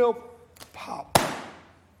balloon will pop.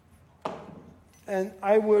 And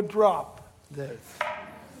I will drop this.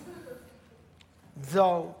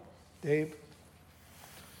 So, Dave?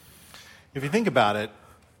 If you think about it,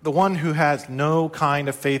 the one who has no kind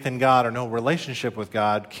of faith in God or no relationship with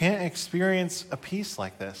God can't experience a peace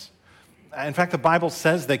like this. In fact, the Bible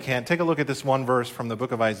says they can't. Take a look at this one verse from the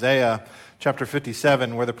book of Isaiah, chapter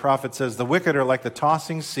 57, where the prophet says, "The wicked are like the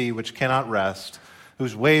tossing sea which cannot rest,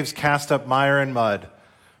 whose waves cast up mire and mud.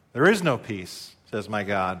 There is no peace, says my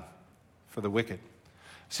God, for the wicked."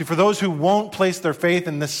 See, for those who won't place their faith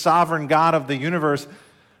in this sovereign God of the universe,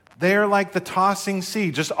 they are like the tossing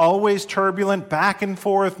sea, just always turbulent, back and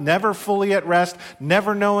forth, never fully at rest,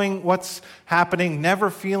 never knowing what's happening,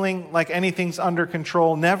 never feeling like anything's under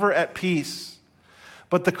control, never at peace.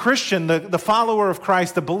 But the Christian, the follower of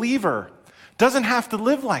Christ, the believer, doesn't have to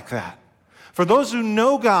live like that. For those who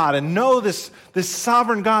know God and know this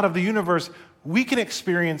sovereign God of the universe, we can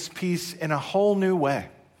experience peace in a whole new way.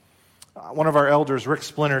 One of our elders, Rick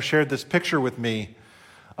Splinter, shared this picture with me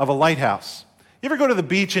of a lighthouse. You ever go to the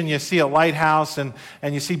beach and you see a lighthouse and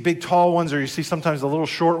you see big tall ones, or you see sometimes the little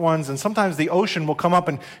short ones, and sometimes the ocean will come up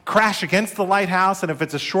and crash against the lighthouse, and if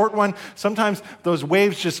it's a short one, sometimes those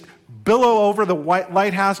waves just billow over the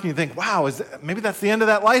lighthouse, and you think, wow, maybe that's the end of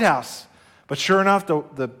that lighthouse. But sure enough,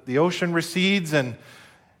 the ocean recedes and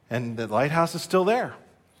the lighthouse is still there.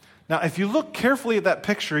 Now, if you look carefully at that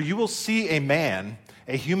picture, you will see a man,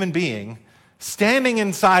 a human being, standing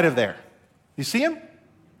inside of there. You see him?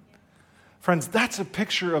 Friends, that's a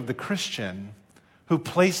picture of the Christian who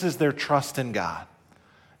places their trust in God.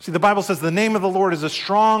 See, the Bible says the name of the Lord is a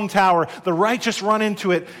strong tower. The righteous run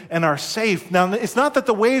into it and are safe. Now, it's not that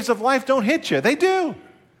the waves of life don't hit you. They do.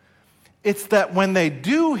 It's that when they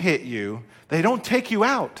do hit you, they don't take you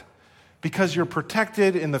out because you're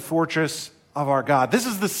protected in the fortress of our God. This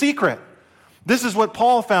is the secret. This is what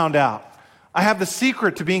Paul found out. I have the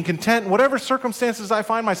secret to being content in whatever circumstances I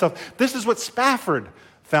find myself. This is what Spafford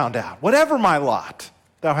found out. Whatever my lot,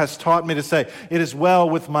 thou hast taught me to say, it is well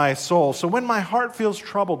with my soul. So when my heart feels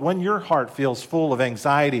troubled, when your heart feels full of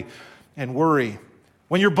anxiety and worry,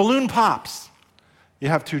 when your balloon pops, you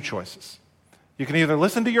have two choices. You can either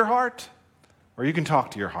listen to your heart or you can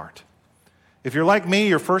talk to your heart. If you're like me,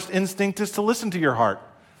 your first instinct is to listen to your heart.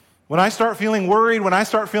 When I start feeling worried, when I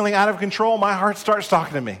start feeling out of control, my heart starts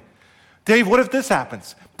talking to me. Dave, what if this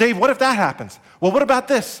happens? Dave, what if that happens? Well, what about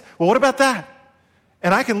this? Well, what about that?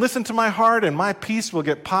 And I can listen to my heart and my peace will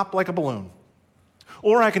get popped like a balloon.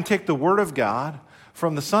 Or I can take the Word of God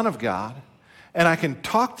from the Son of God and I can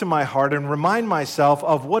talk to my heart and remind myself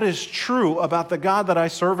of what is true about the God that I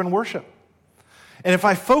serve and worship. And if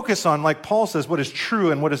I focus on, like Paul says, what is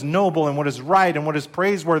true and what is noble and what is right and what is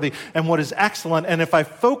praiseworthy and what is excellent, and if I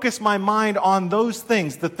focus my mind on those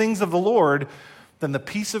things, the things of the Lord, then the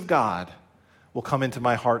peace of God will come into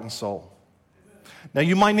my heart and soul. Now,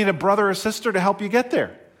 you might need a brother or sister to help you get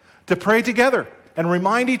there, to pray together and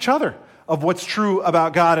remind each other of what's true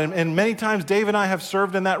about God. And many times, Dave and I have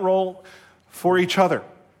served in that role for each other.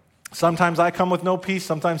 Sometimes I come with no peace,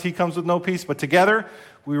 sometimes he comes with no peace, but together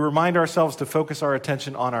we remind ourselves to focus our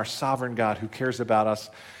attention on our sovereign God who cares about us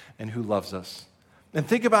and who loves us. And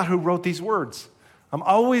think about who wrote these words. I'm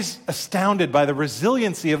always astounded by the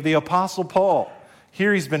resiliency of the Apostle Paul.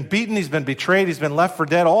 Here he's been beaten, he's been betrayed, he's been left for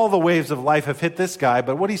dead. All the waves of life have hit this guy.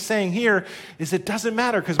 But what he's saying here is it doesn't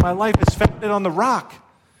matter because my life is founded on the rock.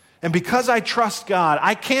 And because I trust God,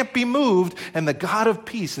 I can't be moved, and the God of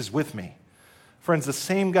peace is with me. Friends, the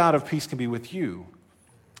same God of peace can be with you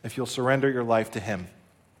if you'll surrender your life to him.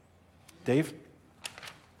 Dave?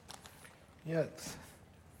 Yes.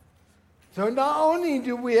 So not only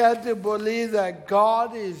do we have to believe that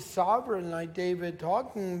God is sovereign, like David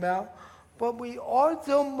talking about, but we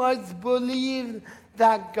also must believe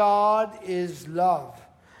that God is love.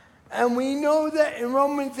 And we know that in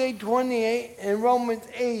Romans 8:28,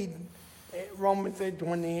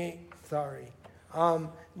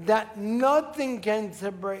 that nothing can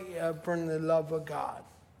separate us from the love of God.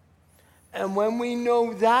 And when we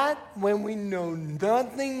know that, when we know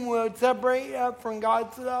nothing will separate us from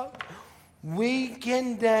God's love, we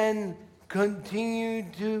can then continue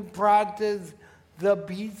to practice the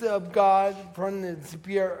peace of God from the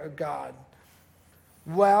Spirit of God.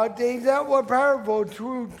 Well, Dave, that were powerful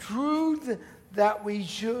truths that we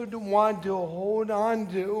should want to hold on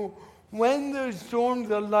to when the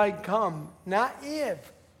storms of life come, not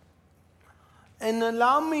if. And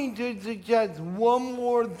allow me to suggest one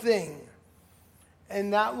more thing,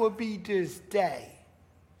 and that would be to stay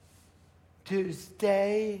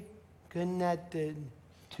connected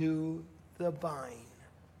to the vine.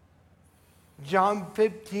 John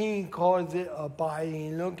 15 calls it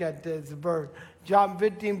abiding. Look at this verse. John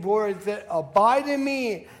 15:4 says, abide in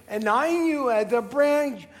me, and I in you, as a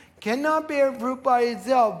branch cannot bear fruit by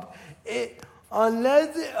itself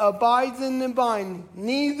unless it abides in the vine.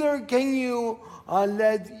 Neither can you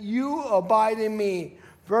unless you abide in me.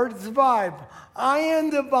 Verse 5, I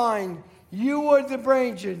am the vine, you are the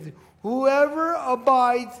branches. Whoever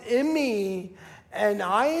abides in me, and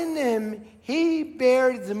I in him, he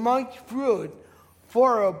bears much fruit.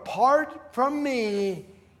 For apart from me,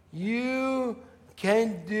 you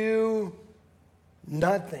can do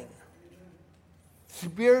nothing.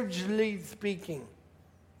 Spiritually speaking,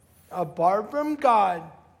 apart from God,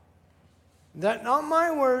 that's not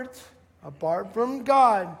my words, apart from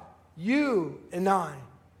God, you and I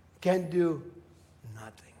can do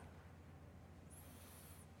nothing.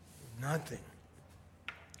 Nothing.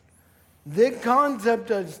 The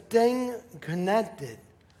concept of staying connected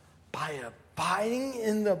by abiding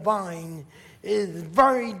in the vine is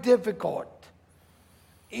very difficult,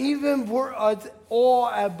 even for us all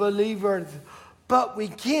as believers. But we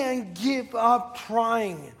can't give up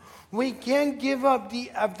trying. We can't give up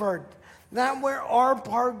the effort. That's where our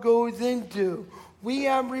part goes into. We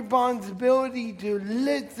have responsibility to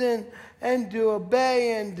listen and to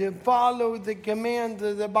obey and to follow the commands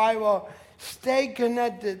of the Bible. Stay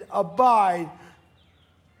connected, abide.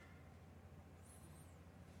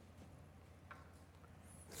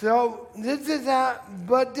 So this is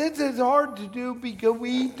hard to do because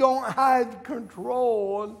we don't have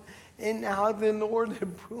control in how the Lord is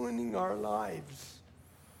pruning our lives.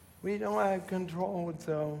 We don't have control,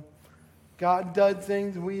 so God does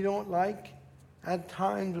things we don't like. At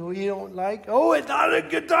times we don't like. Oh, it's not a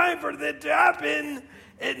good time for that to happen.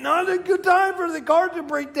 It's not a good time for the car to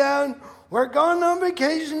break down. We're going on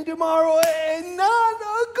vacation tomorrow. It's not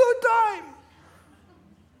a good time.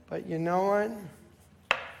 But you know what?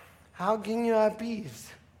 How can you have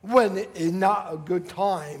peace when it's not a good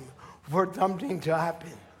time for something to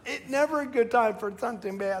happen? It's never a good time for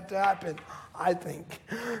something bad to happen, I think.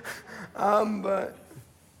 But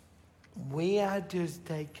we had to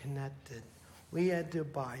stay connected. We had to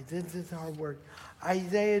abide. This is our work.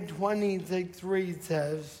 Isaiah 26:3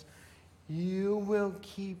 says, you will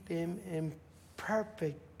keep him in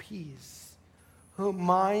perfect peace, whose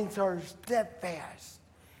minds are steadfast,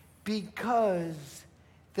 because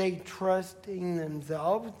they trust in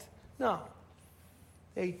themselves. No,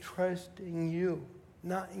 they trust in you,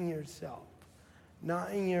 not in yourself,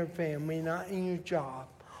 not in your family, not in your job.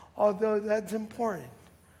 Although that's important.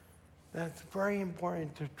 That's very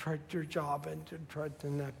important to trust your job and to trust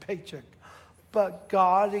in that paycheck. But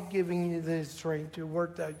God is giving you the strength to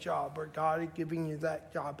work that job, or God is giving you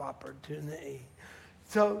that job opportunity.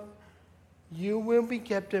 So you will be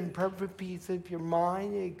kept in perfect peace if your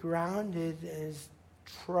mind is grounded and is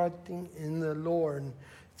trusting in the Lord.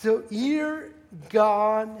 So here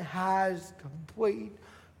God has complete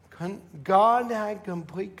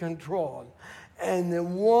control. And the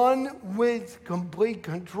one with complete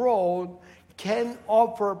control can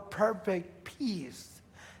offer perfect peace.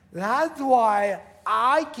 That's why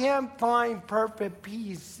I can't find perfect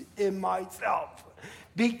peace in myself,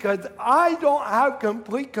 because I don't have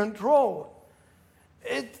complete control.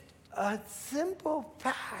 It's a simple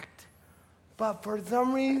fact, but for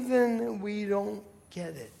some reason we don't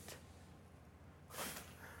get it.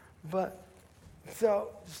 But so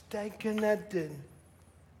stay connected.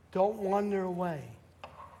 Don't wander away.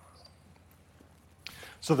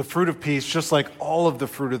 So the fruit of peace, just like all of the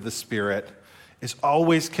fruit of the Spirit, is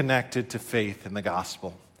always connected to faith in the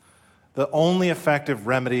gospel. The only effective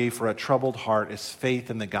remedy for a troubled heart is faith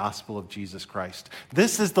in the gospel of Jesus Christ.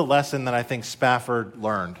 This is the lesson that I think Spafford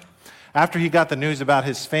learned. After he got the news about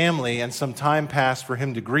his family and some time passed for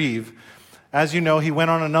him to grieve, as you know, he went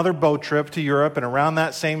on another boat trip to Europe, and around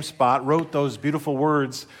that same spot wrote those beautiful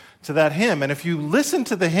words to that hymn. And if you listen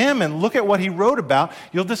to the hymn and look at what he wrote about,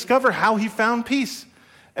 you'll discover how he found peace.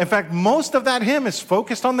 In fact, most of that hymn is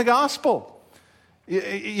focused on the gospel.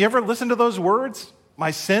 You ever listen to those words?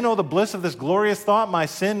 My sin, oh, the bliss of this glorious thought. My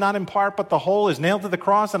sin, not in part, but the whole, is nailed to the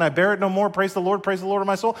cross, and I bear it no more. Praise the Lord of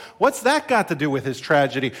my soul. What's that got to do with his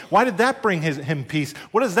tragedy? Why did that bring him peace?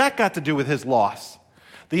 What has that got to do with his loss?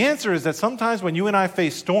 The answer is that sometimes when you and I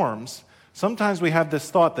face storms, sometimes we have this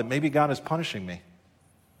thought that maybe God is punishing me.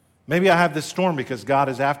 Maybe I have this storm because God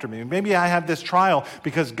is after me. Maybe I have this trial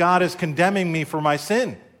because God is condemning me for my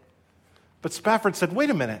sin. But Spafford said, wait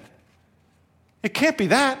a minute. It can't be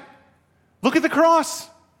that. Look at the cross.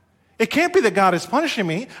 It can't be that God is punishing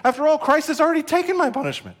me. After all, Christ has already taken my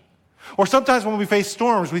punishment. Or sometimes when we face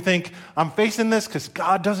storms, we think, I'm facing this because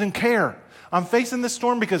God doesn't care. I'm facing this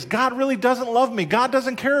storm because God really doesn't love me. God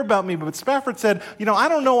doesn't care about me. But Spafford said, I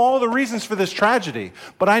don't know all the reasons for this tragedy,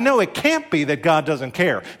 but I know it can't be that God doesn't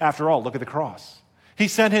care. After all, look at the cross. He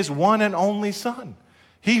sent his one and only Son.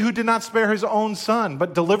 He who did not spare his own Son,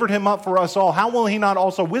 but delivered him up for us all, how will he not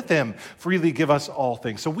also with him freely give us all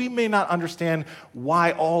things? So we may not understand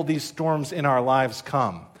why all these storms in our lives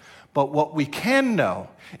come. But what we can know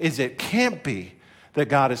is it can't be that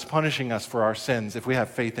God is punishing us for our sins if we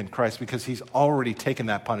have faith in Christ, because he's already taken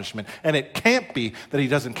that punishment. And it can't be that he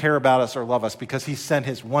doesn't care about us or love us, because he sent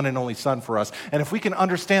his one and only Son for us. And if we can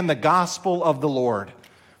understand the gospel of the Lord,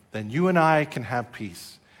 then you and I can have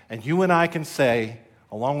peace. And you and I can say,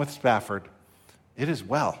 along with Spafford, it is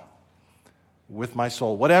well with my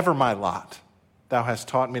soul. Whatever my lot, thou hast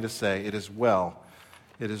taught me to say, it is well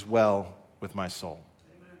with my soul.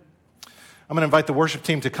 I'm going to invite the worship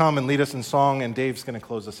team to come and lead us in song, and Dave's going to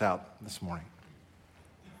close us out this morning.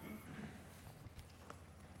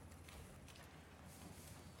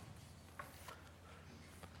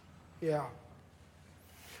 Yeah.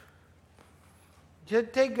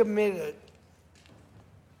 Just take a minute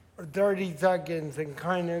or 30 seconds and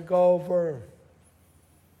kind of go over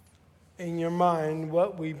in your mind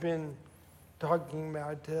what we've been talking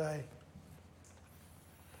about today.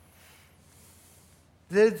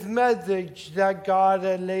 This message that God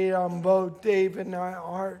had laid on both Dave and my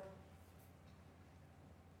heart,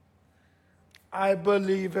 I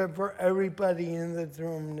believe it for everybody in this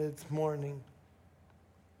room this morning.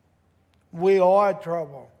 We all have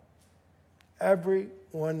trouble. Every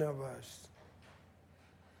one of us.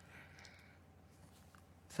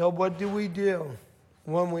 So what do?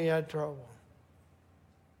 when we had trouble?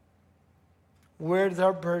 Where's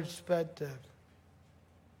our perspective?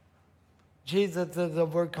 Jesus has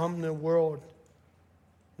overcome the world.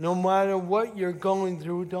 No matter what you're going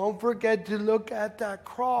through, don't forget to look at that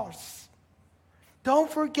cross. Don't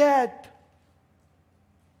forget.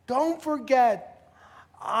 Don't forget.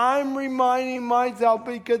 I'm reminding myself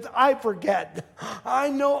because I forget. I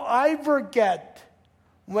know I forget.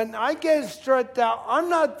 When I get stressed out, I'm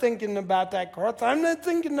not thinking about that cross. I'm not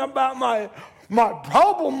thinking about my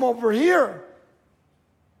problem over here.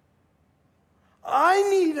 I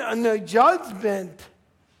need an adjustment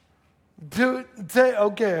to say,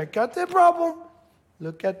 okay, I got the problem.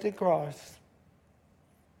 Look at the cross.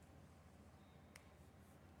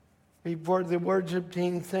 Before the worship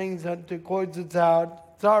team sings to close us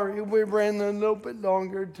out, sorry, we ran a little bit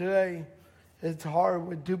longer today. It's hard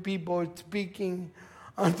with two people speaking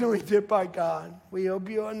anointed by God. We hope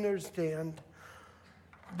you understand.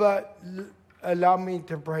 But allow me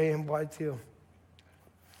to pray and bless you.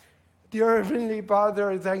 Dear Heavenly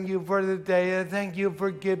Father, I thank you for the day. I thank you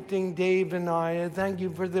for gifting Dave and I. I thank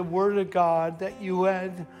you for the Word of God that you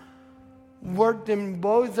had worked in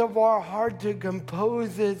both of our hearts to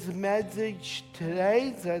compose this message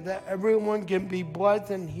today so that everyone can be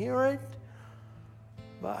blessed and hear it.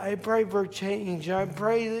 But I pray for change. I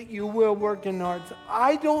pray that you will work in hearts.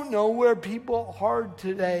 I don't know where people are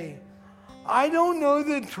today. I don't know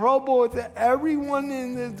the trouble that everyone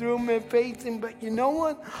in this room is facing, but you know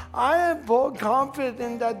what? I am full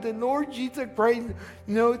confident that the Lord Jesus Christ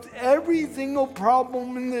knows every single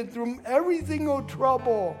problem in this room, every single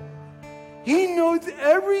trouble. He knows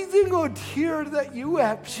every single tear that you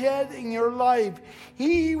have shed in your life.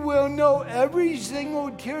 He will know every single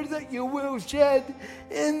tear that you will shed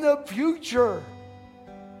in the future.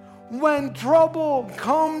 When trouble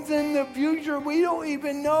comes in the future, we don't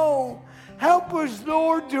even know. Help us,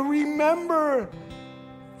 Lord, to remember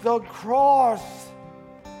the cross.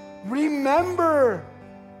 Remember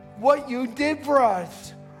what you did for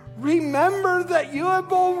us. Remember that you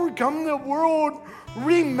have overcome the world.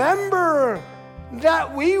 Remember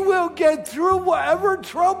that we will get through whatever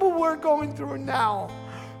trouble we're going through now.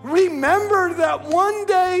 Remember that one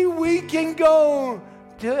day we can go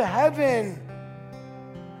to heaven.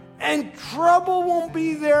 And trouble won't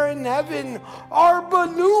be there in heaven. Our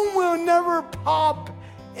balloon will never pop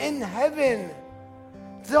in heaven.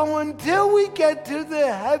 So until we get to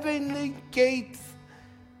the heavenly gates,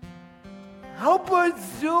 help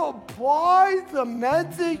us to apply the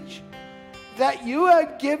message that you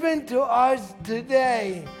have given to us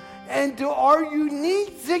today and to our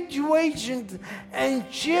unique situations and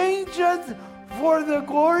change us for the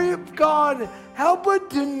glory of God. Help us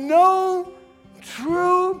to know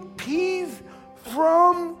true peace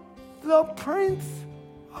from the Prince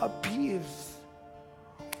of Peace.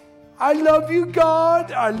 I love you,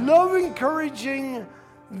 God. I love encouraging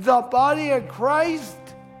the body of Christ.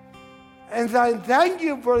 And I thank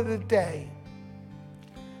you for the day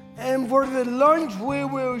and for the lunch we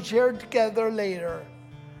will share together later.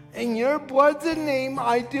 In your blessed name,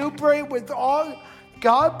 I do pray with all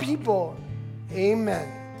God people.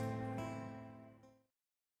 Amen.